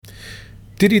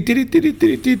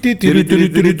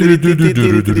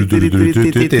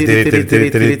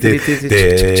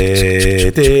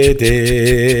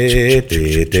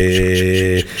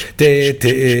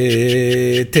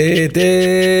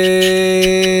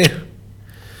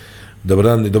Dobar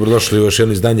dan i dobrodošli u još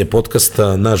jedno izdanje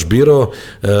podcasta Naš biro.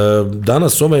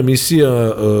 Danas ova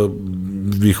emisija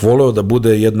bih voleo da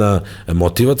bude jedna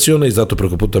motivaciona i zato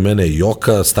preko puta mene je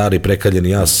Joka, stari prekaljeni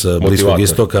jas Bliskog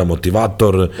istoka,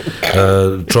 motivator,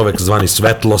 čovek zvani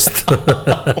svetlost,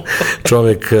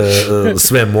 čovek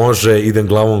sve može, idem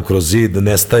glavom kroz zid,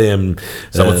 nestajem.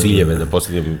 Samo ciljeve da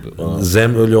posljednjem...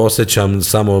 Zemlju osjećam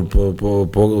samo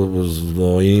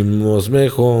svojim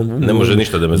osmehom. Ne može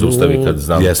ništa da me zaustavi kad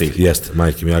znam ti. Jeste,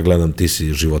 majke mi, ja gledam, ti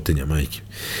si životinja, majke.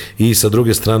 I sa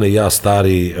druge strane, ja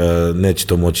stari, neće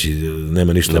to moći,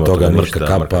 nema ništa od toga, mrka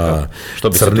kapa,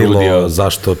 crnilo,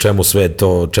 zašto, čemu sve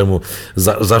to,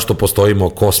 zašto postojimo,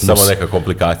 kosmos. Samo neka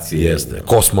komplikacija. Jeste,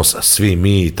 kosmos, svi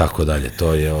mi i tako dalje,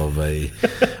 to je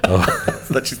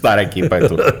Znači, stara ekipa je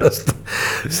tu.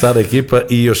 Stara ekipa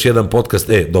i još jedan podcast.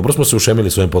 Dobro smo se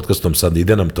ušemili s ovim podcastom, sad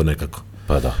ide nam to nekako.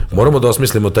 Pa da. Moramo da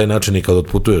osmislimo taj način i kad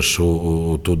otputuješ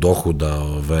u tu Dohu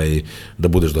da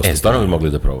budeš dosta. Stvarno bi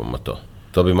mogli da probamo to.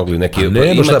 To bi mogli neki...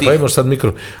 Pa imaš sad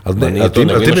mikro. Ali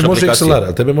tebe može XLR,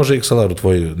 ali tebe može XLR u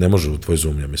tvoj, ne može u tvoj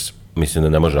Zoom, ja mislim. Mislim da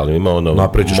ne može, ali ima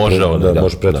ono... Može ono, da.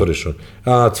 Može pretvoriš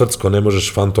ono. Cvrcko, ne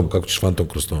možeš fantom, kako ćeš fantom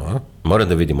kroz to, a? Moram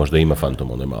da vidim, možda ima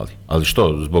fantom, ono je mali. Ali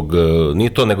što, zbog,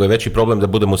 nije to, nego je veći problem da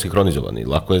budemo sinhronizovani.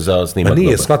 Lako je za snimak.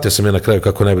 Nije, shvatio sam ja na kraju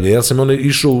kako najbolje. Ja sam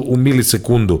išao u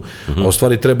milisekundu, a u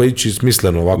stvari treba ići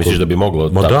smisleno ovako. Misliš da bi moglo?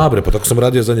 Ma dobre, pa tako sam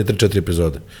radio zadnje 3-4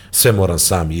 epizode. Sve moram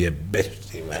sam,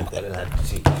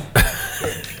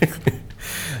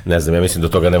 Ne znam, ja mislim da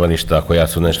toga nema ništa. Ako ja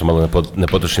su nešto malo ne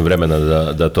potrošim vremena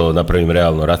da to napravim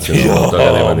realno, racionalno,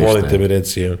 toga nema ništa. Volite mi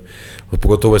reci,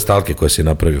 pogotovo ove stalke koje si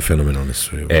napravio, fenomenalne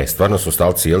su. Stvarno su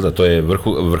stalci, jel da? To je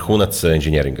vrhunac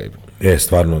inženjeringa.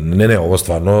 Stvarno, ne, ovo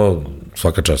stvarno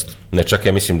svaka čast. Ne, čak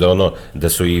ja mislim da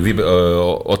su i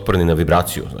otporni na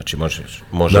vibraciju, znači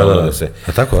može da se...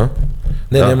 A tako, a?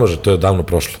 Ne može, to je davno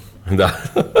prošlo. Da.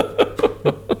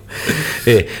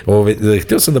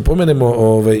 Htio sam da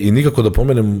pomenemo i nikako da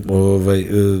pomenem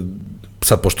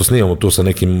sad pošto snimamo tu sa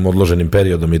nekim odloženim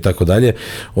periodom i tako dalje,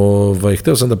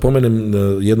 htio sam da pomenem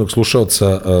jednog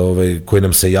slušaoca koji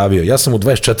nam se javio. Ja sam u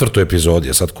 24.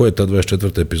 epizodi, sad ko je ta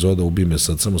 24. epizoda, ubi me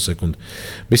sad, samo sekund.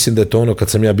 Mislim da je to ono kad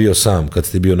sam ja bio sam, kad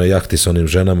si bio na jahti sa onim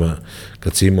ženama,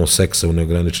 kad si imao seksa u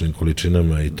neograničenim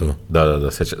količinama i to.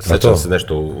 Da, sećam se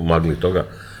nešto u magli toga.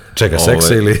 Čega,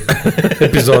 seksa ili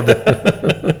epizode?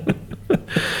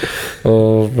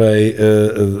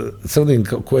 Sad vidim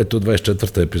ko je to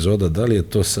 24. epizoda, da li je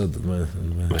to sad...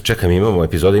 Čekaj, imamo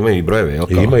epizode, imaju i brojeve, jel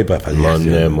kao? Ima i pa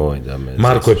nemoj da me...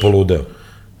 Marko je poludeo.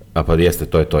 A pa jeste,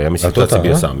 to je to. Ja mislim da si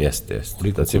bio sam, jeste.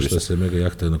 Koliko košta se mega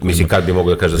jahta? Mislim, kad bi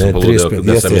mogao da kaže da sam poludeo,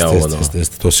 da sam ja ono...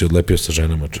 Jeste, to si odlepio sa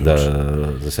ženama. Da,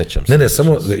 sećam se. Ne,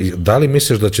 samo, da li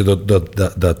misliš da će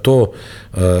da to,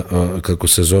 kako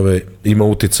se zove, ima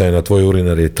uticaje na tvoj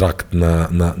urinarni trakt,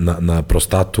 na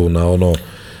prostatu, na ono...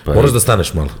 Moraš da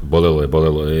staneš malo.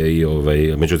 Bolelo je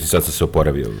i međutim sad sam se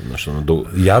oporavio.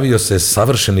 Javio se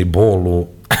savršeni bol u...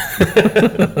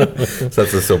 Sad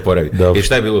sam se oporavio. I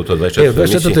šta je bilo u to 24. U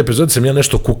 24. epizodi sam ja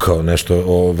nešto kukao,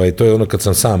 to je ono kad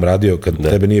sam sam radio, kad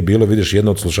tebe nije bilo, vidiš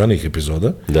jedna od slušanijih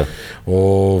epizoda. Da.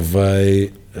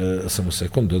 Samo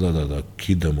sekund, da,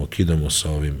 kidamo sa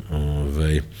ovim.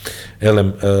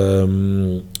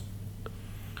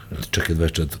 Čekaj,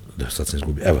 24. Sad sam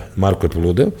izgubio. Evo, Marko je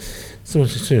poludeo. Samo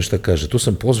se svijem šta kaže. Tu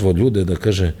sam pozvao ljude da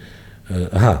kaže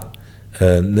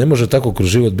ne može tako kroz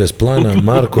život bez plana.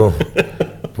 Marko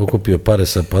pokupio pare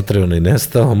sa Patreona i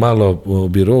nestao. Malo o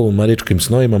birovu, maričkim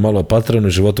snovima, malo o Patreonu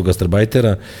i životu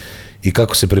gastarbajtera i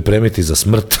kako se pripremiti za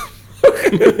smrt.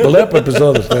 Lepa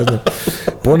epizoda, šta je znam.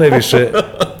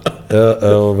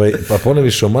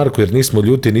 Poneviše o Marku, jer nismo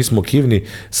ljuti, nismo kivni,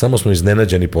 samo smo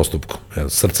iznenađeni postupkom.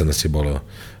 Srce nas je bolelo.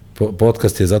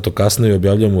 Podcast je zato kasno i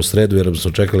objavljamo u sredu, jer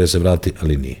smo čekali da se vrati,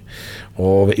 ali nije.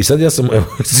 I sad ja sam,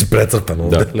 si precrtan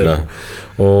ovde.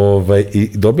 I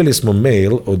dobili smo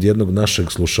mail od jednog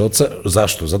našeg slušalca.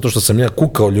 Zašto? Zato što sam ja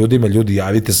kukao ljudima, ljudi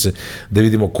javite se da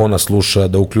vidimo ko nas sluša,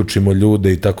 da uključimo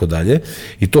ljude i tako dalje.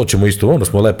 I to ćemo isto, ono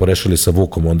smo lepo rešili sa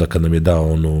Vukom onda kad nam je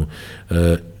dao onu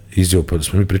izjavu.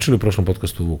 Smo mi pričali u prošlom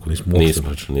podcastu o Vuku? Nismo.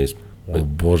 O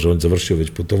Bože, on završio već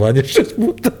putovanje 6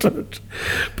 puta.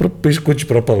 Kući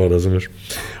propalo, razumiješ.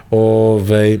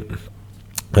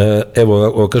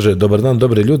 Evo, kaže, dobar dan,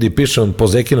 dobre ljudi, pišem po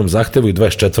Zekinom zahtevu i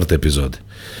 24. epizode.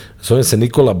 Zovem se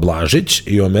Nikola Blažić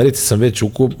i u Americi sam već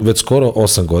skoro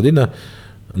 8 godina.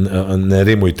 Ne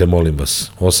rimujte, molim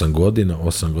vas. 8 godina,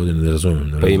 ne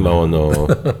razumijem. Pa ima ono...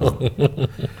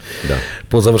 Da.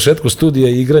 Po završetku studija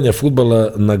i igranja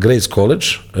fudbala na Grace College,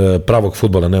 pravog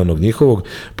fudbala, ne onog njihovog,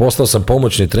 postao sam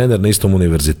pomoćni trener na istom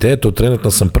univerzitetu,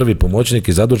 trenutno sam prvi pomoćnik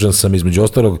i zadužen sam između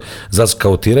ostalog za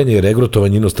skautiranje i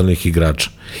regrutovanje inostranih igrača.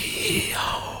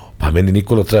 Pa meni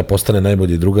Nikola treba postane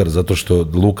najbolji drugar zato što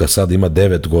Luka sad ima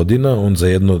 9 godina, on za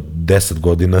jedno 10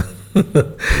 godina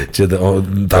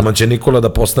tamo će Nikola da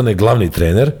postane glavni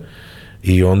trener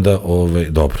i onda,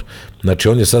 dobro. Znači,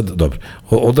 on je sad, dobro,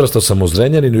 odrastao sam u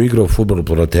Zrenjaninu, igrao fudbal u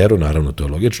Proleteru, naravno, to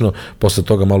je logično, posle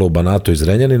toga malo u Banatu iz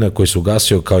Zrenjanina, koji se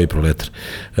ugasio kao i Proletar.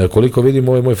 Koliko vidim,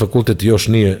 moj fakultet još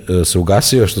nije se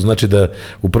ugasio, što znači da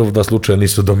u prvo 2 slučaja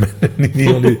nisu do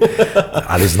mene,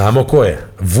 ali znamo ko je.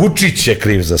 Vučić je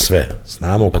kriv za sve,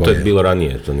 znamo ko je. A to je bilo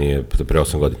ranije, to nije pre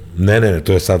 8 godina. Ne,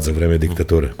 to je sad za vreme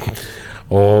diktature.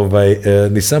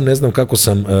 Ni sam ne znam kako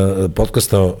sam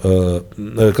podcastao,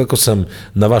 kako sam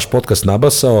na vaš podcast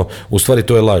nabasao, u stvari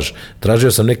to je laž.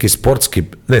 Tražio sam neki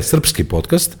srpski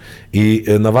podcast i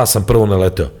na vas sam prvo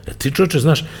naleteo. Ti čovječe,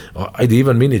 znaš, ajde,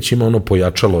 Ivan Minić ima ono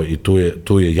pojačalo i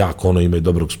tu je jako, ono ima i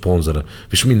dobrog sponzora.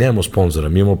 Više mi nemamo sponzora,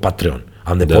 mi imamo Patreon.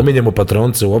 A ne pominjemo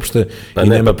Patreonce uopšte i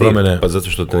nema promene. Pa zato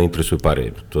što te ne interesuju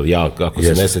pare. To ja, ako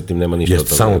se ne setim, nema ništa od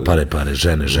toga. Samo pare,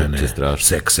 žene,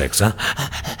 seks, a?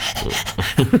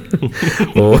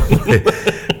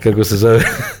 Kako se zove?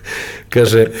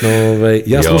 Kaže,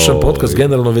 ja slušam podcast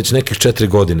generalno već nekih 4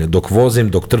 godine, dok vozim,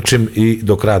 dok trčim i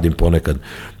dok radim ponekad.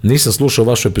 Nisam slušao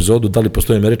vašu epizodu da li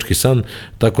postoji američki san,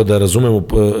 tako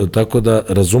da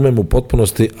razumem u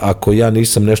potpunosti ako ja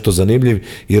nisam nešto zanimljiv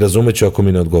i razumeću ako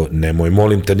mi ne odgovori. Nemoj,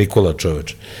 molim te, Nikola,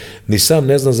 čoveč. Ni sam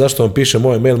ne znam zašto vam piše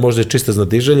moj mail, možda je čiste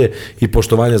znatiželje i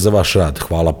poštovanja za vaš rad.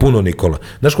 Hvala puno, Nikola.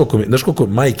 Znaš koliko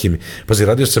majki mi, pazi,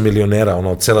 radio sam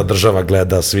milionera, cela država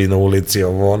gleda, svi na ulici,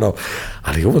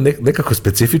 ali ovo nekako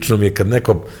specifično mi je kad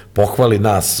neko pohvali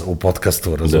nas u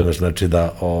podcastu, razumeš, znači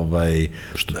da,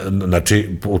 znači,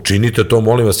 učinite to,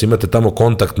 molim vas, imate tamo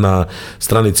kontakt na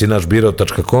stranici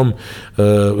našbiro.com,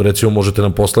 recimo možete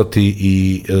nam poslati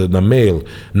i na mail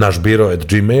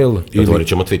našbiro@gmail. Otvorit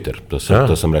ćemo Twitter,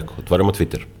 to sam rekao, otvorimo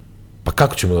Twitter. Pa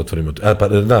kako ćemo da otvorimo?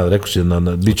 Da, rekao si da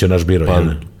bit će naš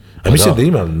biro, a mislim da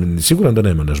ima, siguran da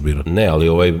nema naš biro. Ne,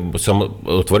 ali samo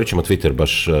otvorit ćemo Twitter,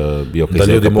 baš bio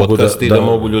kazeka podcast i da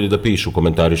mogu ljudi da pišu,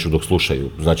 komentarišu dok slušaju.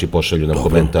 Znači, pošalju nam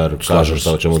komentar, kažu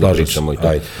šta o čemu da pričamo i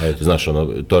to. Znaš,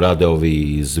 to rade ovi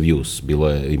iz Views,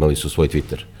 imali su svoj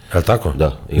Twitter. Je li tako?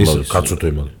 Da, imali su. Kad su to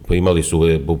imali? Pa imali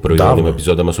su u prvim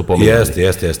epizodama su pominjali.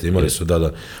 Jeste, imali su,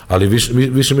 da. Ali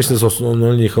više mislim da su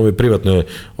njih privatne,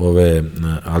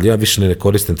 ali ja više ne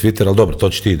koristim Twitter, ali dobro, to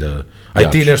će ti da...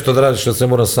 Aj ti nešto da radiš, da se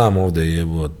moram sam ovde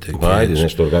jebote. Ajde,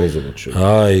 nešto organizovati.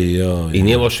 I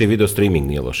nije loš i video streaming,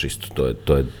 nije loš isto.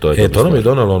 To nam je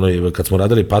donalo, kad smo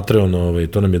radili Patreon,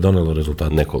 to nam je donalo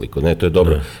rezultate. Nekoliko, to je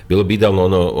dobro. Bilo bi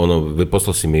idealno,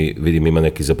 poslao si mi, vidim, ima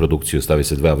neki za produkciju, stavi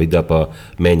se 2 videa, pa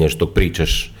menjaš dok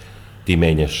pričaš, ti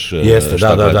menjaš. Jeste,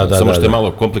 da. Samo što je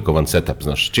malo komplikovan setup,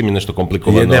 znaš, čim je nešto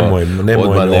komplikovano...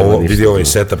 Nemoj, vidi ovaj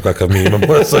setup kakav mi imamo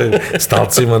sa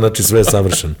stalcima, znači sve je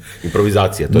savršeno.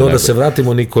 Improvizacija, to je najbolje. Da se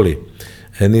vratimo Nikoli.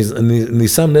 Ni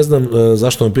sam ne znam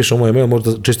zašto vam piše moj mail,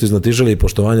 možda čisto iznatiželje i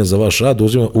poštovanja za vaš rad.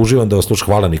 Uživam da vas slušam,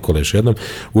 hvala Nikola još jednom,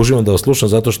 uživam da vas slušam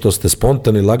zato što ste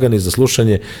spontani, lagani za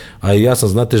slušanje, a i ja sam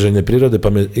znatiželjne prirode, pa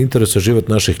me interesuje život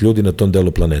naših ljudi na tom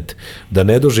delu planete. Da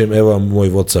ne dužim, evo vam moj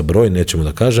WhatsApp broj, nećemo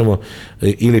da kažemo,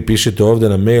 ili pišite ovde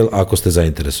na mail ako ste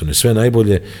zainteresovani. Sve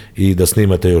najbolje i da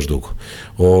snimate još dugo.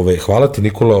 Hvala ti,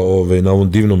 Nikola, na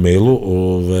ovom divnom mailu.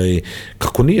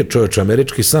 Kako nije, čoveče,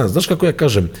 američki san? Znaš kako ja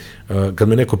kažem, kad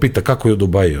me neko pita kako je u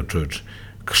Dubaju, čoveče,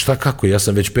 šta kako, ja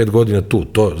sam već 5 godina tu,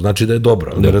 to znači da je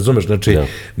dobro, ne razumeš, znači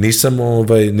nisam,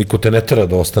 niko te ne tera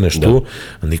da ostaneš tu,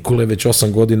 Nikola je već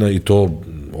 8 godina i to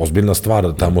ozbiljna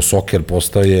stvar, tamo soker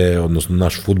postaje, odnosno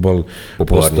naš fudbal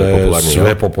postaje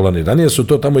sve popularni. Ranije su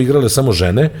to tamo igrale samo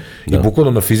žene i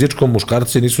bukvalno na fizičkom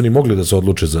muškarci nisu ni mogli da se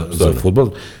odluče za fudbal.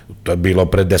 To je bilo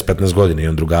pre 10-15 godina,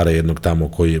 imam drugara jednog tamo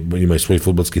koji ima i svoj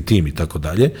fudbalski tim i tako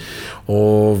dalje.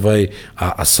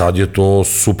 A sad je to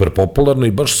super popularno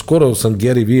i baš skoro sam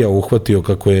Gary Vee uhvatio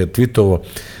kako je tweetovo,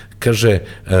 kaže,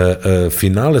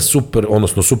 finale Super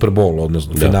Bowl,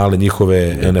 odnosno finale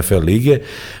njihove NFL lige,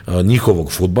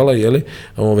 njihovog fudbala,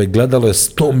 gledalo je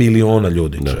 100 miliona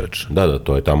ljudi, čoveče. Da,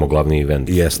 to je tamo glavni event.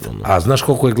 Jeste. A znaš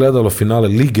koliko je gledalo finale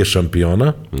Lige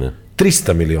šampiona? Ne.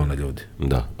 300 miliona ljudi.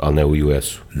 Da, ali ne u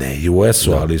US-u. Ne u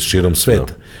US-u, ali širom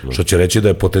sveta. Što će reći da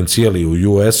je potencijal i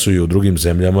u US-u i u drugim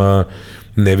zemljama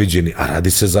neviđeni, a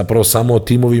radi se zapravo samo o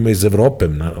timovima iz Evrope,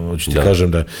 hoću ti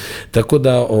kažem da. Tako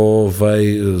da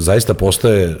zaista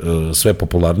postaje sve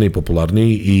popularniji i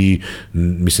popularniji i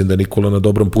mislim da je Nikola na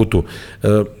dobrom putu.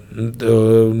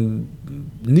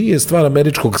 Nije stvar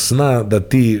američkog sna da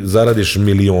ti zaradiš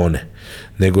milione,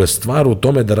 nego je stvar u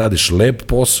tome da radiš lep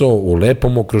posao, u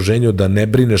lepom okruženju, da ne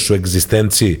brineš o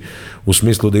egzistenciji, u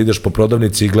smislu da ideš po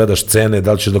prodavnici i gledaš cene,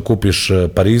 da li ćeš da kupiš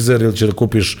parizer ili ćeš da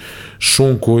kupiš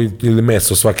šunku ili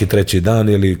meso svaki treći dan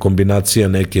ili kombinacija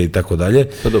neke i tako dalje.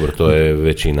 Pa dobro, to je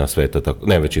većina sveta,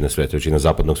 većina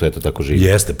zapadnog sveta tako živi.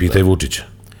 Jeste, pitaj Vučića.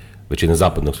 Većina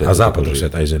zapadnog sveta. A zapadnog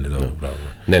sveta, aj ženi, dobro, bravo.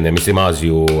 Ne, mislim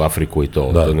Aziju, Afriku i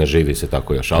to ne živi se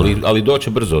tako još, ali doće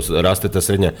brzo, raste ta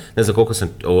srednja, ne znam koliko sam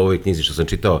u ovoj knjizi što sam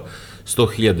čitao,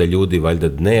 100.000 ljudi valjda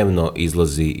dnevno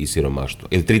izlazi iz siromaštva,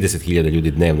 ili 30.000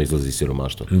 ljudi dnevno izlazi iz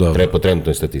siromaštva, po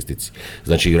trenutnoj statistici.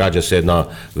 Znači, rađa se jedna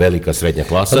velika srednja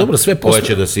klasa, koja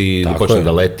će da si počne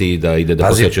da leti, da ide da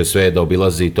posjećuje sve, da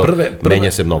obilazi i to,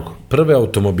 menja se mnogo. Prve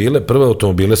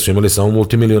automobile su imali samo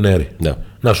multimilioneri. Da.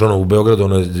 Znaš, u Beogradu,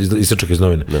 isečak iz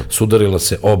novine, sudarila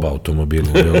se oba automobila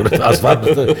u Beogradu, a stvarno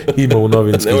ima u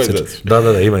novinski isečak.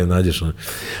 Da, ima, nađeš.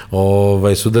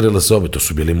 Sudarila se oba, to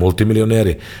su bili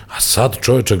multimilioneri, a sad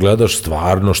čovječe gledaš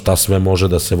stvarno šta sve može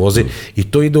da se vozi i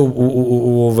to ide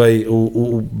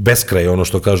u beskraj, ono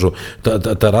što kažu,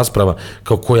 ta rasprava,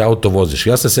 kao koji auto voziš.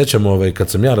 Ja se sećam, kad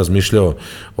sam ja razmišljao,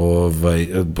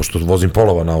 pošto vozim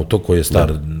polovan auto koji je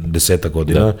star 10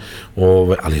 godina,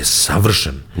 ali je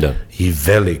savršen i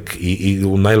velik i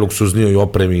u najluksuznijoj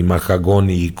opremi,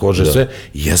 mahagoni i kože, sve,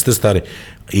 jeste stari.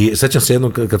 I sećam se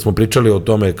jednom kad smo pričali o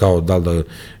tome kao da li da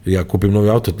ja kupim novi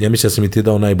auto, ja mislim da sam i ti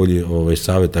dao najbolji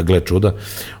savjet, a gle čuda,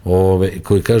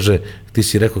 koji kaže, ti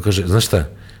si rekao, kaže, znaš šta,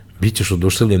 bit ćeš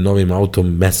oduševljen novim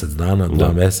autom mesec dana,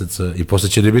 2 meseca i posle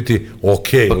će ti biti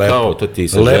okej, lepo. Pa kao, to ti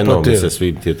sa ženom i sa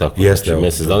svim ti je tako. Jeste,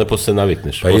 mesec dana posle se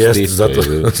navikneš. Pa jeste,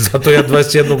 zato ja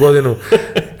 21 godinu,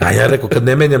 a ja rekao, kad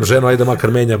ne menjam ženu, ajde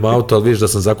makar menjam auto, ali vidiš da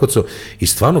sam zakucao. I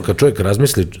stvarno, kad čovjek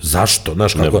razmisli, zašto,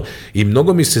 znaš kako, i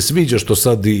mnogo mi se sviđa što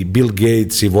sad i Bill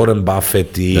Gates i Warren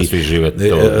Buffett i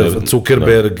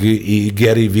Zuckerberg i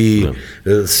Gary Vee,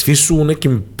 svi su u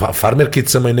nekim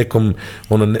farmerkicama i nekom,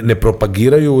 ne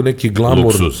propagiraju neki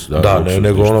glamur,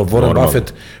 nego Warren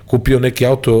Buffett kupio neki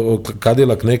auto,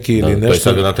 Cadillac neki ili nešto. To je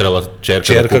sad ga naterala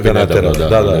čerka ga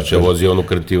naterala, znači vozi onu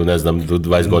krtiju, ne znam,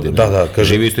 20 godina.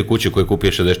 Živi u istoj kući koju je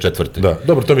kupio 64. Da,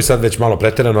 dobro, to mi sad već malo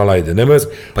preterano, ali ajde, nema veze.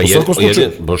 Pa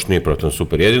baš nije protiv,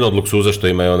 super. Jedino od luksuza što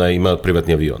ima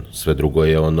privatni avion, sve drugo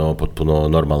je potpuno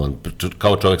normalan,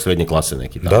 kao čovjek srednje klase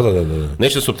neki. Da.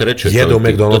 Neće da se opterećuje. Jede u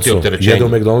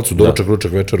McDonald'su, doručak,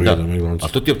 ručak, večeru, jede u McDonald'su. A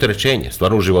to ti je opterećenje,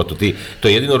 stvarno u životu. To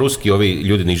je jedino ruski ovi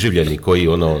ljudi neživljeni koji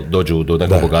dođu do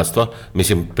nekog bogatstva.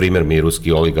 Mislim, primjer mi je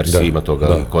ruski oligarsi, ima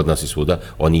toga kod nas i svuda.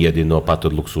 Oni jedino pate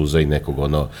od luksuza i nekog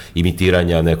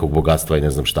imitiranja nekog bogatstva i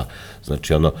ne znam šta.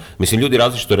 Znači, mislim, ljudi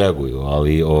različito reaguju,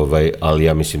 ali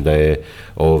ja mislim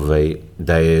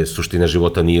da je suština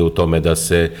života nije u tome da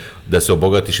se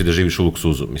obogatiš i da živiš u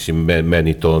luksuzu. Mislim,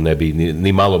 meni to ne bi,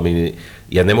 ni malo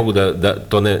ja ne mogu da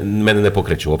to mene ne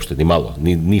pokreće uopšte, ni malo,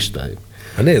 ništa.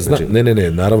 A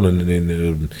ne, naravno,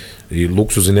 i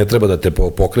luksuz ne treba da te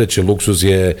pokreće, luksuz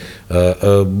je,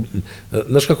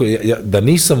 znaš kako, da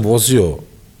nisam vozio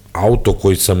auto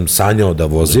koji sam sanjao da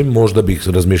vozim, možda bih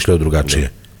razmišljao drugačije.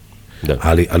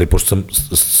 Ali pošto sam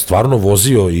stvarno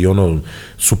vozio i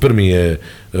super mi je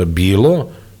bilo,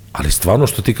 ali stvarno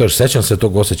što ti kažeš, sećam se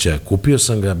tog osjećaja, kupio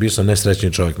sam ga, bio sam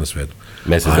najsrećniji čovjek na svetu.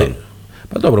 Mesec dana.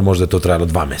 Pa dobro, možda je to trajalo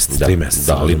 2 meseca, 3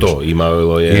 meseca. Da, ali to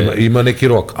imalo je... Ima neki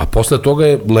rok, a posle toga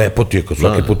je lepo ti je,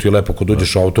 svaki put je lepo kad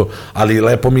uđeš u auto, ali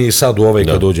lepo mi je i sad u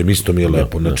kad uđem, isto mi je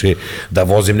lepo. Znači, da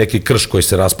vozim neki krš koji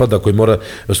se raspada, koji mora...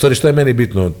 U stvari, što je meni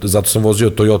bitno, zato sam vozio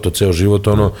Toyota ceo život,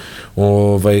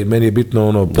 meni je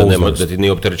bitno pouzdanost. Da ti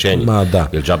nije opterećenje.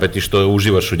 Jer džabe ti što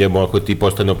uživaš u njemu ako ti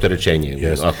postane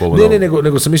opterećenje. Ne,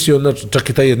 nego sam mislio, čak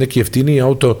i taj neki jeftiniji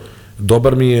auto,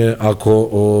 dobar mi je ako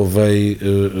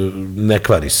ne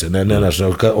kvari se,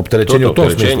 opterećenje u tom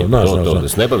smislu. Da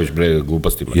se ne baviš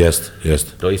glupostima. Jest.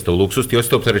 To je isto luksuz, ti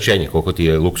ostaje opterećenje. Koliko ti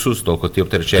je luksuz, toliko ti je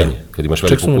opterećenje. Kad imaš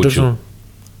veliku kuću.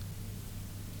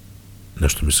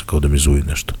 Nešto mi se kao da mi zuji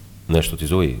nešto. Nešto ti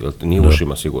zuji, nije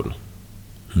ušima sigurno.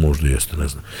 Možda jeste, ne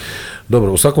znam.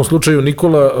 Dobro, u svakom slučaju,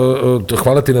 Nikola,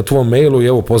 hvala ti na tvom mailu i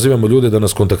evo, pozivamo ljude da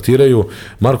nas kontaktiraju.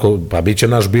 Marko, pa bit će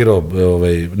naš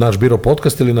biro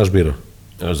podcast ili naš biro?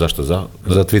 Zašto? Za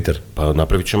Twitter. Pa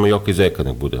napravit ćemo Joka iz Eka,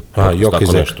 nek bude.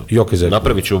 Joka iz Eka.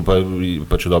 Napravit ću,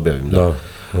 pa ću da objavim.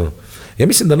 Ja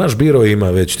mislim da naš biro ima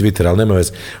već Twitter, ali nema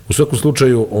veze. U svakom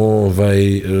slučaju,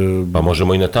 pa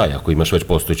možemo i na taj, ako imaš već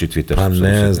postojeći Twitter. Pa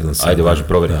ne znam sad. Ajde, važi,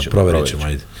 provjerit ćemo.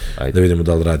 Ajde. Da vidimo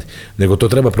da li radi. Nego to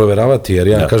treba proveravati, jer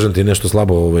ja, kažem ti, nešto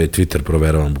slabo Twitter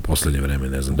proveravam u poslednje vreme,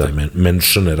 ne znam,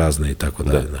 menšane razne i tako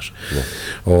dalje, znaš.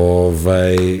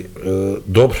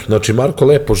 Dobro, znači, Marko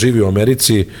lepo živi u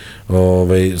Americi,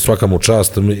 svaka mu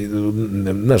čast,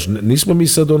 znaš, nismo mi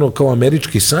sad kao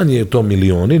američki san je to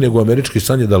milioni, nego američki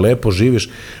san je da lepo živiš,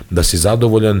 da si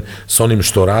zadovoljan sa onim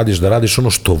što radiš, da radiš ono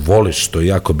što voliš, što je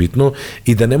jako bitno,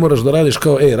 i da ne moraš da radiš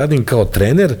kao, radim kao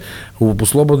trener, u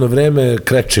slobodno vreme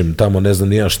krećem tamo, ne znam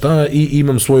ni ja šta, i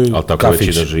imam svoju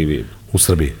kafić da živi u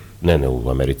Srbiji. Ne, u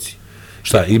Americi.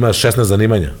 Šta, ima 16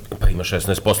 zanimanja? Pa ima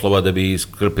 16 poslova da bi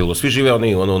iskrpilo. Svi žive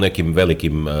oni u nekim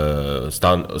velikim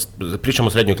pričamo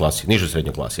o srednjoj klasi, nižoj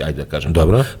srednjoj klasi, ajde da kažem.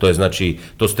 Dobro. To je znači,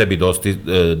 to su tebi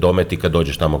dometi kad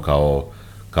dođeš tamo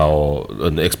kao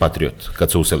ekspatriot,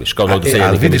 kad se useliš, kao doseljenik.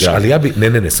 Ali vidiš, ali ja bi,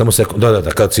 ne, samo sekund,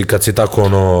 da, kad si tako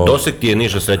Doseg ti je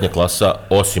niža srednja klasa,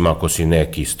 osim ako si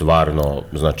neki stvarno,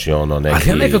 znači neki... Ali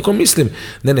ja nekako mislim,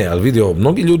 ali vidio,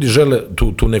 mnogi ljudi žele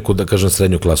tu neku, da kažem,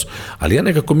 srednju klasu, ali ja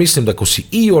nekako mislim da ako si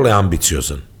iole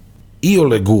ambiciozan,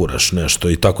 iole guraš nešto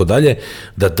i tako dalje,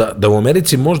 da u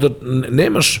Americi možda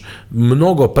nemaš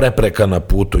mnogo prepreka na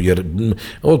putu, jer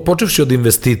počevši od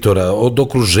investitora, od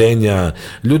okruženja,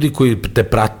 ljudi koji te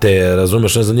prate,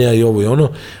 razumeš, ne znam, ja i ovo i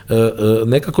ono,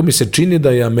 nekako mi se čini da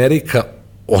je Amerika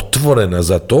otvorena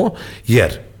za to,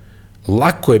 jer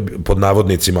lako je, pod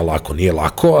navodnicima lako, nije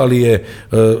lako, ali je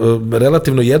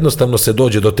relativno jednostavno se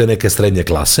dođe do te neke srednje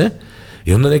klase.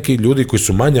 I onda neki ljudi koji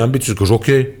su manje ambiciozni kažu, ok,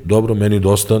 dobro, meni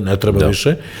dosta, ne treba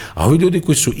više, a ovi ljudi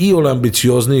koji su iole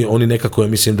ambiciozni, oni nekako, ja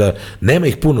mislim da nema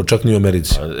ih puno, čak ni u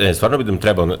Americi. Stvarno bi nam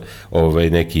trebao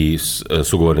neki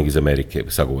sugovornik iz Amerike,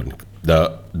 sagovornik,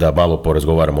 da malo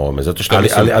porazgovaramo o ovome, zato što...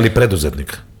 Ali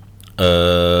preduzetnik?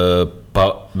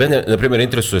 Pa, mene, na primjer,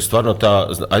 interesuje stvarno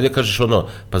ajde kažeš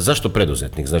pa zašto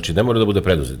preduzetnik? Znači, ne mora da bude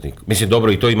preduzetnik. Mislim,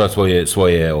 dobro, i to ima svoje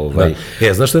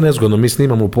znaš što je nezgodno? Mi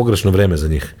snimamo u pogrešno vreme za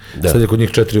njih. Sad je kod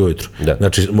njih 4 ujutru.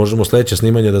 Znači, možemo sledeće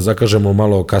snimanje da zakažemo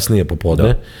malo kasnije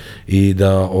popodne i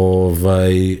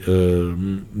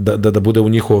da bude u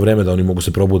njihovo vreme, da oni mogu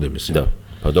se probude, mislim. Da,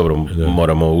 pa dobro,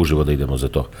 moramo uživo da idemo za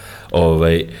to.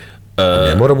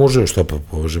 Ne moramo uživo, što pa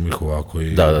povežemo ih ovako i...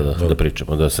 Da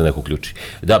pričamo, da se neko uključi.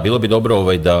 Da, bilo bi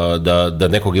dobro da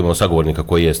nekog imamo sagovornika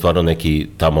koji je stvarno neki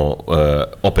tamo,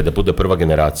 opet da bude prva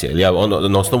generacija. Jer ja,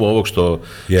 na osnovu ovog što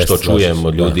čujem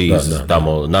od ljudi iz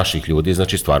tamo, naših ljudi,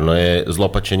 znači stvarno je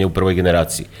zlopačenje u prvoj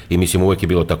generaciji. I mislim, uvek je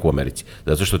bilo tako u Americi.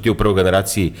 Zato što ti u prvoj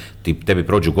generaciji, tebi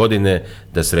prođu godine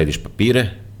da središ papire,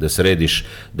 da središ,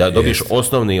 da dobiješ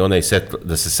osnovni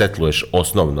da se setluješ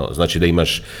osnovno, znači da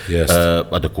imaš,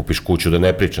 a da kupiš kuću, da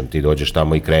ne pričam, ti dođeš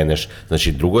tamo i kreneš,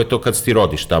 znači drugo je to kad se ti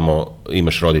rodiš tamo,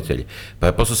 imaš roditelji.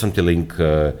 Pa poslao sam ti link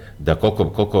da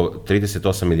koliko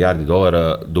 38 milijardi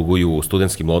dolara duguju u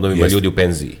studentskim lonovima ljudi u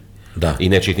penziji. Da. I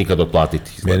neće ih nikad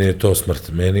otplatiti. Meni je to smrt,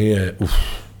 meni je...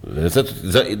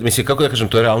 Mislim, kako da kažem,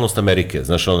 to je realnost Amerike,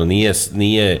 znaš,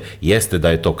 jeste da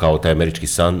je to kao taj američki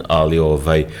san, ali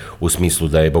u smislu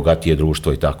da je bogatije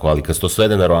društvo i tako, ali kad se to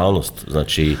svede na realnost,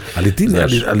 znači...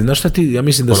 Ali znaš šta ti, ja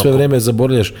mislim da sve vreme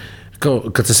zaboravljaš, kao,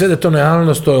 kad se svede to na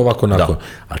realnost, to je ovako onako,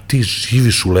 a ti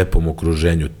živiš u lepom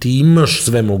okruženju, ti imaš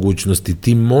sve mogućnosti,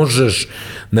 ti možeš,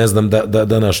 ne znam,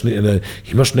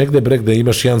 imaš negde breg da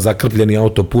imaš jedan zakrpljeni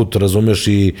autoput, razumeš,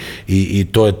 i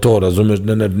to je to, razumeš,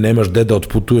 nemaš gde da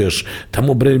otputuješ,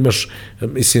 tamo bre imaš,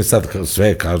 mislim sad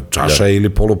sve, kao čaša ili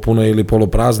polupuna ili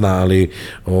poluprazna, ali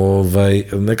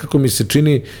nekako mi se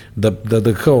čini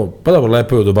da kao, pa dobro,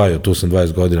 lepo je u Dubaju, tu sam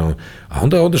 20 godina, a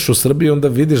onda odeš u Srbiju, onda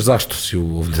vidiš zašto si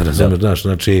ovde, razumeš, znaš,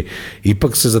 znači,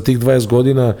 ipak se za tih 20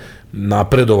 godina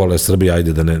napredovala je Srbija,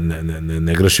 ajde da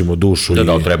ne grešimo dušu.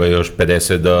 Da, treba još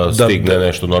 50 da stigne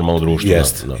nešto normalno društvo.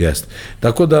 Jest.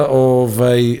 Tako da,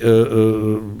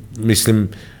 mislim,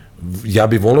 ja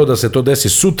bih volio da se to desi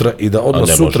sutra i da odmah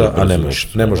sutra, a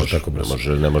ne može tako brzo.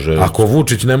 Ne može. Ako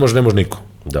Vučić ne može niko.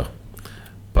 Da.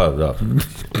 Pa da.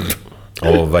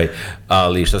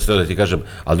 Ali šta se da ti kažem,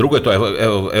 ali drugo je to,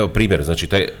 evo primjer, znači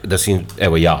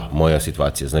moja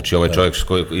situacija, znači ovaj čovjek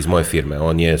iz moje firme,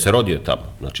 on je se rodio tamo,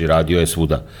 znači radio je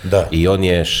svuda i on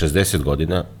je 60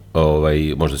 godina,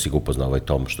 možda si ga upoznao, ovaj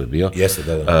Tom što je bio. Jeste,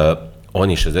 da. On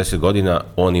je 60 godina,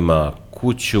 on ima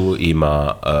kuću,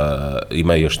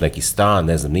 ima još neki stan,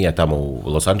 ne znam, nije tamo u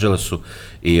Los Angelesu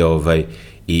i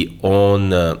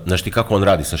on, znaš ti kako on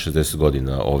radi sa 60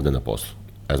 godina ovde na poslu?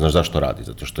 Znaš zašto radi?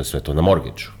 Zato što je sve to na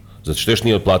mortgage-u. Znači što još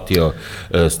nije otplatio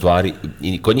stvari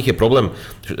i kod njih je problem,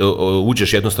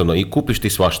 uđeš jednostavno i kupiš ti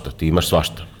svašta, ti imaš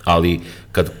svašta, ali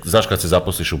znaš kad se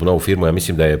zaposliš u novu firmu, ja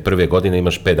mislim da je prve godine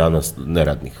imaš 5 dana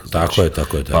neradnih. Znači,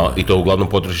 tako je. I to uglavnom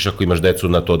potrošiš ako imaš decu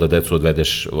na to da decu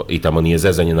odvedeš i tamo nije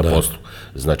zezanje na poslu.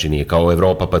 Znači nije kao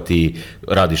Evropa pa ti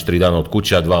radiš 3 dana od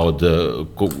kuće, a 2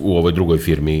 u ovoj drugoj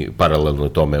firmi paralelno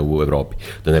tome u Evropi,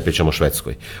 da ne pričamo o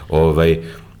Švedskoj.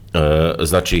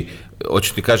 Znači,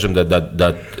 hoću ti kažem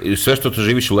da sve što to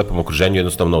živiš u lepom okruženju,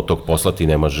 jednostavno od tog posla ti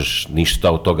ne možeš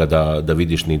ništa od toga da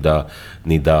vidiš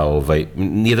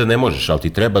nije da ne možeš, ali ti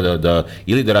treba da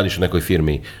ili da radiš u nekoj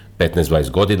firmi 15-20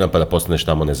 godina, pa da postaneš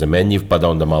tamo nezamenjiv, pa da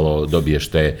onda malo dobiješ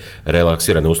te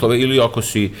relaksirane uslove, ili ako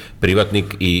si privatnik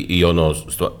i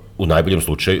u najboljem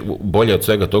slučaju, bolje od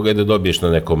svega toga je da dobiješ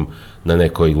na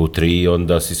nekoj lutriji,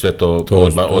 onda si sve to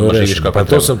odmah živiš kako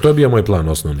treba. To je bio moj plan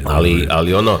osnovni. Ali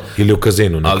ili u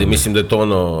kazinu. Ali mislim da je to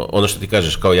ono što ti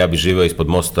kažeš, kao ja bi živeo ispod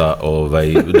mosta,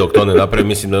 dok to ne napravim,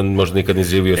 mislim da možda nikad ne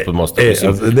živio ispod mosta.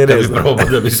 Mislim, kad bi probao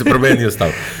da bi se promenio stav.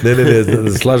 Ne,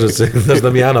 slažem se. Znaš da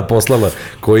mi je Ana poslala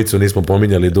kojicu, nismo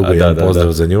pominjali dugo, jedan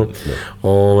pozdrav za nju.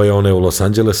 Ona je u Los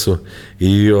Angelesu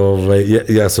i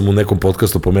ja sam u nekom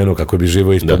podcastu pomenuo kako bi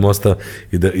živeo ispod mosta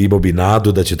i da imao bi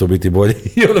nadu da će to biti bolje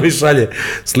i ona mi šalje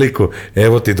sliku,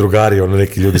 evo ti drugari,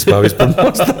 neki ljudi spavaju ispod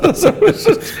mosta.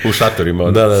 U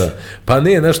šatorima. Da. Pa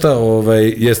nije nešto,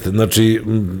 jeste, znači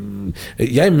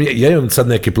ja imam sad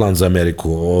neki plan za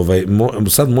Ameriku,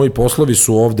 sad moji poslovi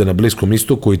su ovde na Bliskom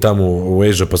istoku i tamo u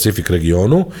Asia Pacific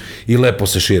regionu i lepo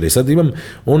se širi. Sad imam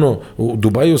u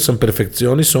Dubaju sam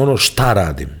perfekcionisao šta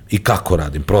radim i kako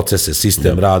radim, procese,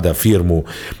 sistem rada, firmu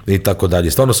i tako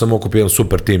dalje. Stvarno sam okupio jedan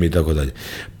super tim i tako dalje.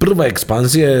 Prva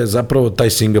ekspanzija je zapravo taj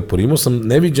Singapur. Imao sam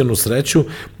neviđenu sreću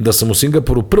da sam u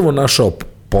Singapuru prvo našao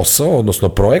posao, odnosno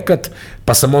projekat,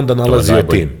 pa sam onda nalazio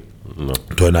tim. No.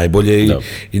 To je najbolje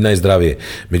i najzdravije.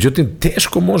 Međutim,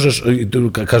 teško možeš,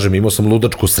 kažem, imao sam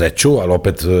ludačku sreću, ali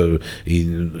opet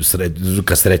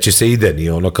ka sreći se ide,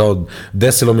 nije ono kao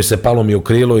desilo mi se, palo mi u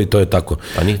krilo i to je tako.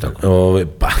 Pa nije tako.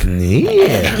 Pa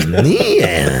nije.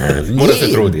 Mora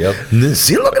se trudi, jel?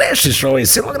 Silno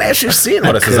grešiš, sinak.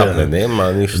 Mora se zapne,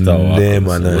 nema ništa ovako.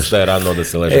 Nema. Šta je rano da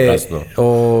se leže kasno?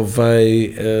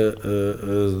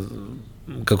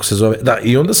 Kako se zove, da,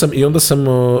 i onda sam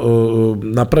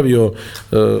napravio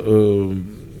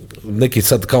neki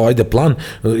sad kao ajde plan,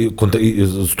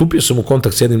 stupio sam u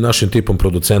kontakt s jednim našim tipom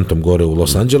producentom gore u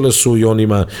Los Angelesu i on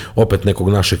ima opet nekog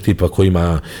našeg tipa koji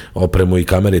ima opremu i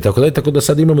kamere i tako da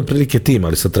sad imam otprilike tim,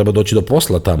 ali sad treba doći do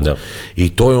posla tamo. I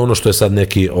to je ono što je sad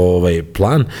neki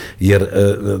plan, jer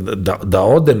da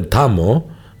odem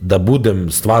tamo, da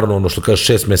budem stvarno ono što kažeš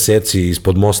 6 meseci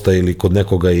ispod mosta ili kod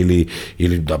nekoga ili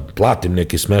da platim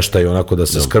neki smeštaj onako da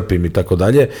se skrpim i tako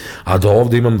dalje, a da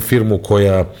ovde imam firmu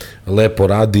koja lepo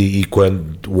radi i koja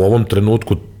u ovom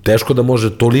trenutku teško da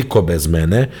može toliko bez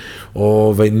mene,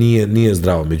 nije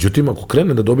zdravo. Međutim, ako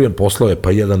krene da dobijam poslove,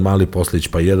 pa jedan mali poslić,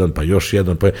 pa jedan, pa još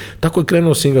jedan, tako je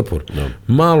krenuo Singapur.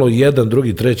 Malo, jedan,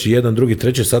 drugi,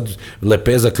 treći, sad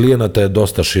lepeza klijenata je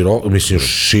dosta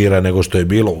šira nego što je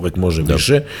bilo, uvek može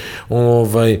više.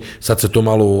 Sad se to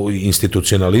malo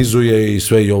institucionalizuje i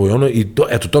sve i ovo i ono, i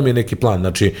to mi je neki plan.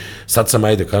 Znači, sad sam,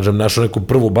 našao neku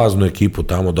prvu baznu ekipu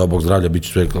tamo, da Bog zdravlja, bit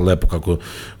će sve lepo kako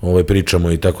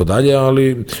pričamo i tako dalje,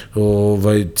 ali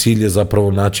cilj je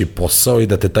zapravo naći posao i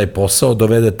da te taj posao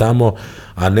dovede tamo,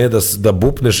 a ne da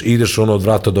bupneš i ideš od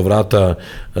vrata do vrata,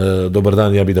 dobar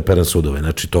dan, ja bih da perem sudove.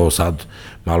 Znači to sad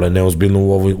malo je neozbiljno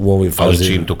u ovoj fazi. Ali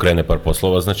čim tu krene par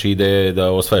poslova, znači ide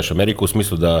da osvajaš Ameriku u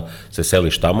smislu da se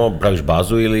seliš tamo, praviš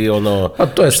bazu ili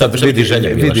šta bi ti želja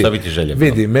bila?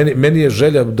 Vidi, meni je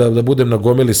želja da budem na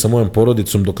gomili sa mojom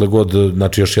porodicom dokle god,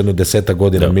 znači još jedno 10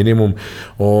 godina minimum,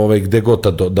 gde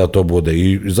god da to bude.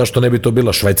 I zašto ne bi to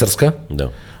bila Švajcarska?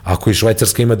 Ako i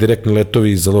Švajcarska ima direktni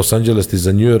letovi za Los Angeles i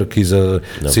za New York i za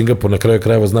Singapur, na kraju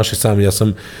krajeva, znaš i sam, ja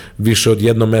sam više od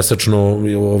jednom mesečno,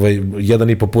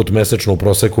 1,5 put mesečno u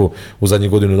proseku u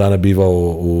zadnjih godinu dana bivao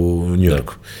u New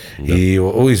Yorku.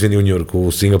 Izvini, u New Yorku,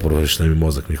 u Singapuru, što mi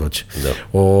mozak mi hoće.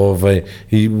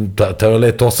 I taj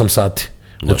let 8 sati.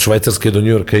 Od Švajcarske do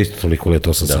New Yorka isto toliko let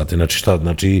 8 sati. Znači šta?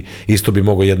 Znači isto bi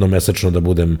mogao jednomesečno da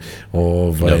budem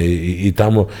i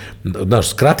tamo, znaš,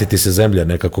 skratiti se zemlja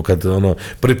nekako kad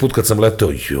prvi put kad sam leteo,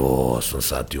 8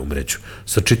 sati umreću.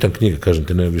 Sad čitam knjige, kažem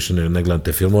ti, više ne gledam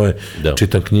te filmove,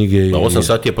 čitam knjige. 8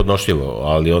 sati je podnošljivo,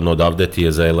 ali odavde ti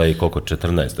je za LA koliko?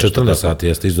 14 sati,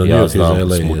 jeste, iz New York i za LA. Ja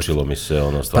znam, smučilo mi se,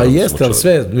 stvarno pa jeste, ali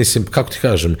sve, mislim, kako ti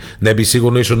kažem, ne bi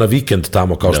sigurno išao na vikend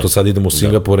tamo, kao što sad idem u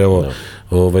Singapur, evo,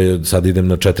 sad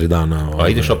idem na 4 dana. A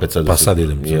ideš opet sad? Pa sad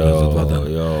idem za 2 dana.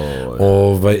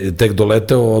 Tek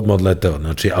doleteo, odmah odleteo.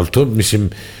 Znači, ali to, mislim,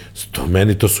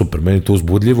 Meni to super, meni to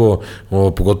uzbudljivo,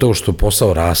 pogotovo što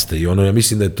posao raste i ja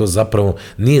mislim da je to zapravo,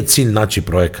 nije cilj naći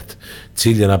projekat,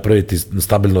 cilj je napraviti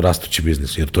stabilno rastući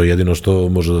biznis, jer to je jedino što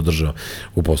može da održava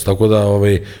u poslu. Tako da,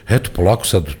 eto, polako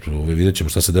sad, vidjet ćemo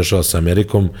šta se dešava sa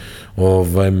Amerikom,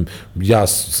 ja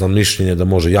sam mišljenje da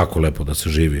može jako lepo da se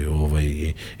živi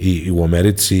i u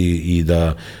Americi i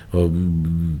da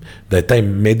je taj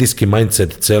medijski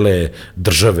mindset cele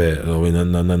države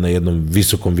na jednom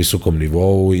visokom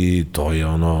nivou i to je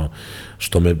ono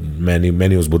što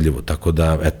meni je uzbudljivo, tako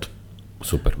da, eto.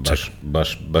 Super,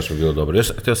 baš je bilo dobro.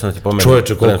 Htio sam da ti pomenem...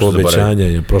 Čoveče, koliko obećanja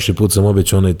je. Prošli put sam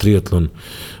obećao onaj triatlon,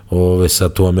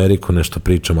 sad u Ameriku nešto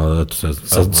pričam, ali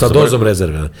sa dozom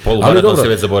rezerve. Polumaraton se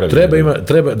već zaboravio.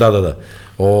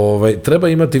 Treba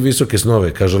imati visoke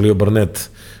snove, kaže Leo Burnett.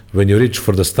 When you reach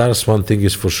for the stars, one thing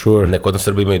is for sure. Neko na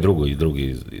Srbiji ima i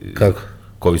drugi. Kako?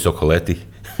 Ko visoko leti.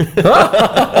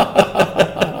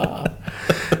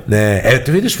 Ne,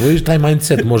 eto vidiš taj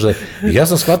mindset možda, ja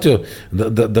sam shvatio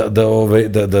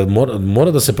da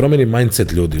mora da se promeni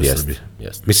mindset ljudi u Srbiji.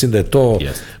 Mislim da je to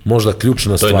možda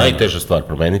ključna stvar. To je najteža stvar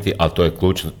promeniti, ali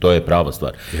to je prava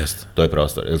stvar. To je prava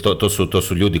stvar. To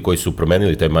su ljudi koji su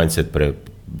promenili taj mindset pre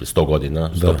 100 godina,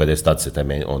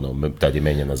 150, tad je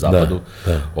menja na zapadu,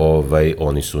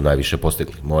 oni su najviše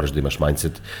postigli. Moraš da imaš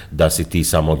mindset da si ti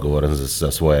sam odgovoran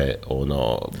za svoje,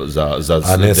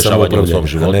 za dešavanje u svom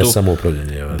životu. A ne samo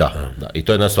upravljanje. Da, i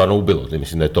to je nas stvarno ubilo.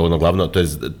 Mislim da je to ono glavno, to je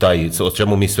taj, o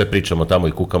čemu mi sve pričamo tamo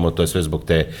i kukamo, to je sve zbog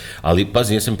te, ali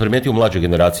pazi, ja sam primetio u mlađoj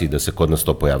generaciji da se kod nas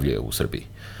to pojavljuje u Srbiji.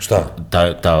 Šta?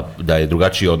 Da je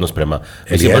drugačiji odnos prema,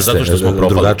 mislim, baš zato što smo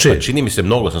propali. Čini mi se,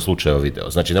 mnogo sam slučajeva video.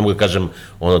 Znači, ne mogu da kažem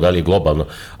da li je globalno,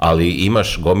 ali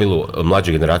imaš gomilu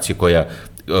mlađe generacije koja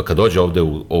kad dođe ovde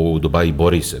u Dubai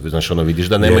bori se, znaš, vidiš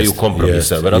da nemaju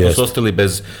kompromisa, verovatno su ostali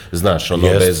bez, znaš,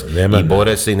 bez, i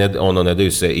bore se i ne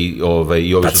daju se i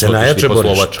ovi što su otišli po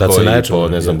Slovačkoj i po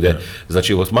ne znam gde,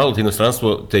 znači malo ti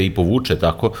inostranstvo te i povuče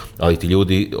tako, ali ti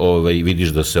ljudi vidiš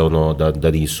da se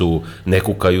da nisu, ne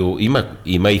kukaju,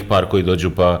 ima ih par koji dođu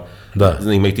pa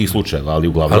ima i tih slučajeva, ali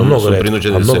uglavnom su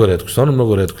prinuđeni da se... Stvarno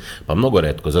mnogo retko. Pa mnogo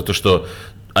retko, zato što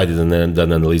ajde da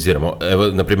ne analiziramo. Evo,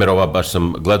 na primjer,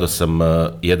 gledao sam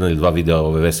jedan ili dva videa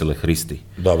ove Vesele Hristi.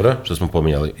 Dobro. Što smo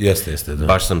pominjali. Jeste, da.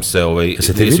 Baš sam se...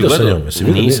 Jesi ti vidio sa njom?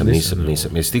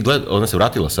 Nisam. Jesi ti gledao? Ona se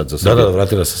vratila sad za Srbiju. Da,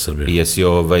 vratila se Srbiju.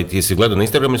 Jesi gledao na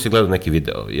Instagramu ili si gledao neki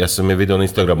video? Ja sam je video na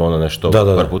Instagramu nešto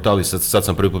par puta, ali sad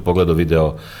sam prvi put pogledao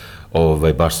video,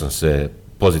 baš sam se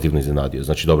pozitivno iznenadio.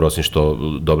 Znači, dobro, osim što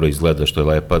dobro izgleda, što je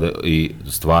lepa i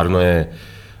stvarno je...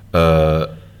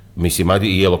 mislim,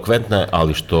 i elokventna,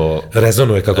 ali što...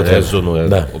 Rezonuje kako treba. Rezonuje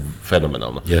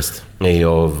fenomenalno. Jeste.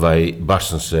 I baš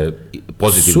sam se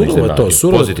pozitivno iznenadio.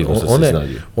 Pozitivno sam se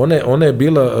iznenadio. Ona je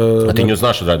bila... A ti nju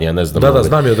znaš od ranije, ja ne znam. Da,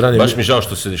 znam je od ranije. Baš mi žao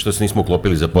što se nismo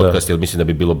uklopili za podcast, jer mislim da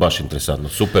bi bilo baš interesantno.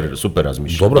 Super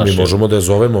razmišljanje. Dobro, mi možemo da je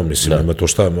zovemo, mislim, ima to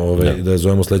šta, da je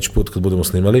zovemo sledeći put kad budemo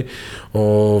snimali.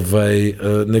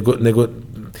 Nego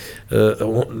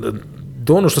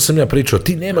ono što sam ja pričao,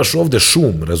 ti nemaš ovde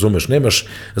šum, razumeš, nemaš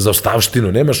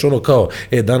zaostavštinu, nemaš ono kao,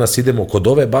 danas idemo kod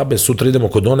ove babe, sutra idemo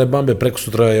kod one babe, preko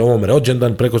sutra je ovom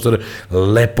rođendan, preko sutra,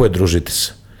 lepo je družiti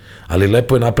se. Ali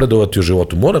lepo je napredovati u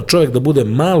životu. Mora čovjek da bude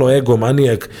malo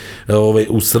egomanijak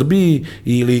u Srbiji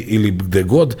ili gde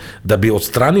god, da bi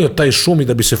odstranio taj šum i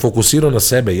da bi se fokusirao na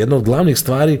sebe. Jedna od glavnih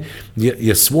stvari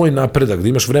je svoj napredak, da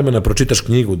imaš vremena da pročitaš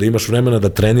knjigu, da imaš vremena da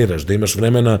treniraš, da imaš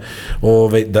vremena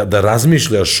da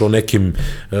razmišljaš o nekim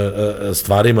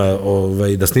stvarima,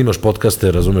 da snimaš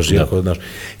podcaste, razumeš,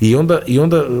 i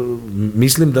onda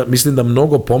mislim da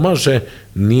mnogo pomaže,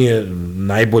 nije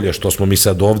najbolje što smo mi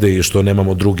sad ovde i što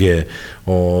nemamo druge,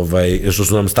 što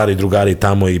su nam stari drugari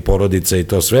tamo i porodice i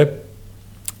to sve,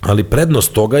 ali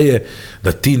prednost toga je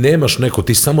da ti nemaš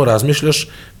ti samo razmišljaš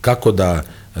kako da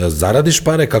zaradiš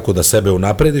pare, kako da sebe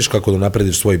unaprediš, kako da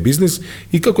unaprediš svoj biznis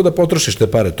i kako da potrošiš te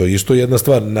pare. To je isto jedna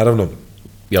stvar, naravno.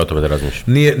 Ja o tome da razmišljam.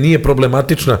 Nije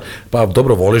problematična, pa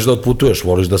dobro, voliš da otputuješ,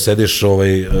 voliš da sediš,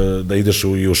 da ideš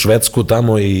i u Švedsku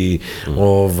tamo i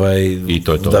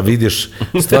da vidiš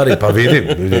stvari, pa vidim,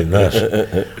 znaš,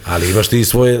 ali imaš ti i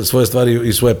svoje stvari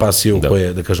i svoje pasije u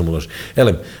koje, da kažem, ulaži.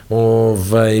 Elem,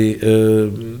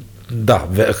 da,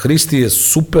 Hristi je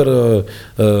super,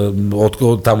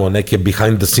 tamo neke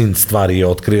behind the scenes stvari je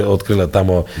otkrila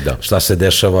tamo šta se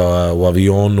dešava u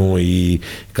avionu i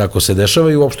kako se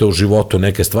dešava i uopšte u životu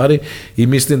neke stvari i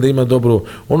mislim da ima dobru,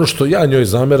 ono što ja njoj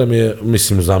zameram je,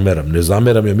 mislim ne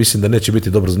zameram je, mislim da neće biti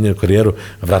dobro za njenu karijeru,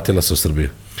 vratila se u Srbiju.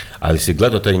 Ali si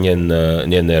gledao taj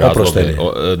njene razloge,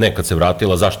 ne, kad se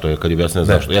vratila, zašto je, kad je objasnila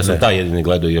zašto. Ja sam taj jedini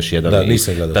gledao još jedan. Da,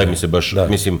 nisam gledao. Taj mi se baš,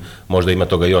 mislim, možda ima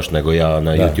toga još nego ja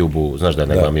na YouTube-u, znaš da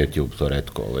nemam YouTube, to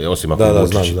retko, osim ako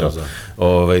učiš i to.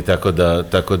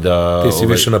 Tako da... Ti si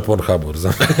više na Pornhubu,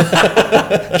 znam.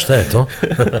 Šta je to?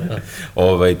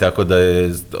 Tako da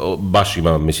je, baš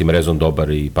ima, mislim, rezon dobar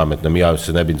i pametno. Ja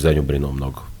se ne bi za nju brinuo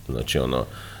mnogo. Znači,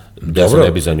 ja se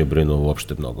ne bi za nju brinuo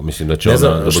uopšte mnogo. Mislim da će ne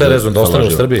znam, šta je rezon, da ostane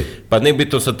u Srbiji? Pa ne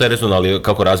bitno sad taj rezon, ali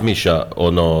kako razmišlja,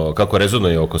 kako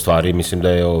rezonuje oko stvari, mislim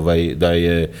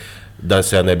da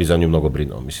se ja ne bi za nju mnogo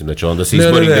brinuo. Mislim da će onda se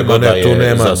izbori gdje god da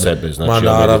je za sebe. Znači,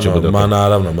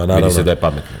 naravno. Vidi se da je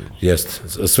pametno. Jest,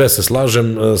 sve se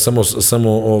slažem,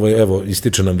 samo evo,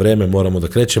 ističe nam vreme, moramo da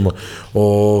krećemo.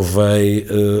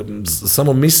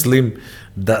 Samo mislim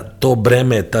da to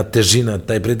breme, ta težina,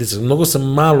 taj pritisak, mnogo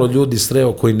sam malo ljudi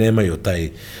sreo koji nemaju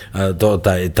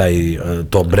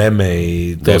to breme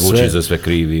i to sve. Vučić za sve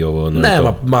krivi ovo. Ne,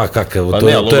 kakav,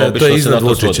 to je iznad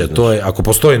Vučića, ako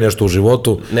postoji nešto u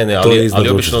životu, to je iznad Vučića. Ali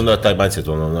obično na taj mindset,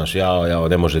 znaš,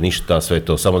 ne može ništa, sve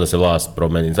to, samo da se vlast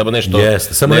promeni, samo nešto...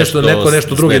 Jeste, samo neko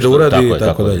nešto drugi da uradi i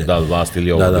tako dalje. Da, vlast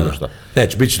ili ovo, bilo šta.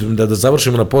 Neće, da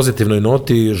završimo na pozitivnoj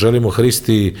noti, želimo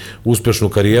Hristi uspešnu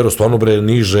karijeru, stvarno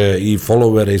niže i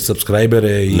followere i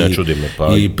subscribere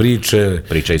i priče.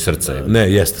 Priča i srce.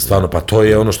 Ne, jeste, stvarno, pa to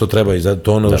je ono što treba i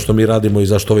to ono što mi radimo i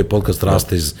zašto ovaj podcast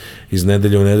raste iz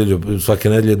nedelje u nedelju, svake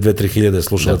nedelje 2-3 hiljade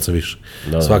slušalaca više.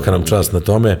 Svaka nam čast na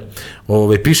tome.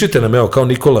 Pišite nam, evo, kao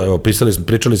Nikola, evo,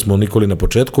 pričali smo o Nikoli na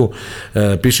početku,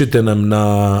 pišite nam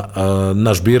na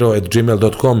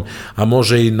našbiro@gmail.com, a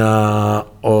može i na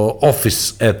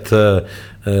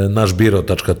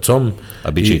office@našbiro.com.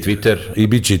 A bit će i Twitter. I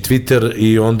bit će i Twitter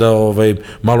i onda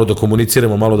malo da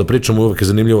komuniciramo, malo da pričamo, uvek je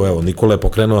zanimljivo. Evo, Nikola je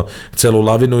pokrenuo celu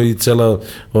lavinu i cela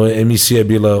emisija je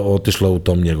bila otišla u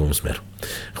tom njegovom smeru.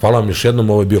 Hvala vam još jednom,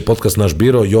 ovo je bio podcast Naš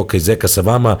biro, Joka i Zeka sa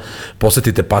vama,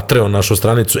 posetite Patreon, našu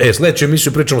stranicu. Sledeću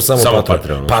emisiju pričamo samo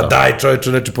Patreon. Pa daj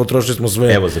čoveče, reći potrošili smo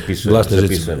sve. Evo, zapisujem.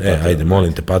 Ajde,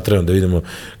 molim te Patreon da vidimo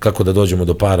kako da dođemo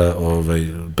do para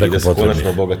preko potrebnih.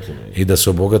 I da se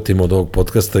obogatimo od ovog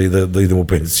podcasta i da idemo u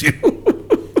pensiju.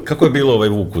 Kako je bilo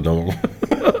Vuku na ovom?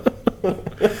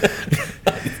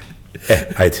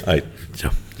 Ajde.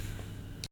 Ćao.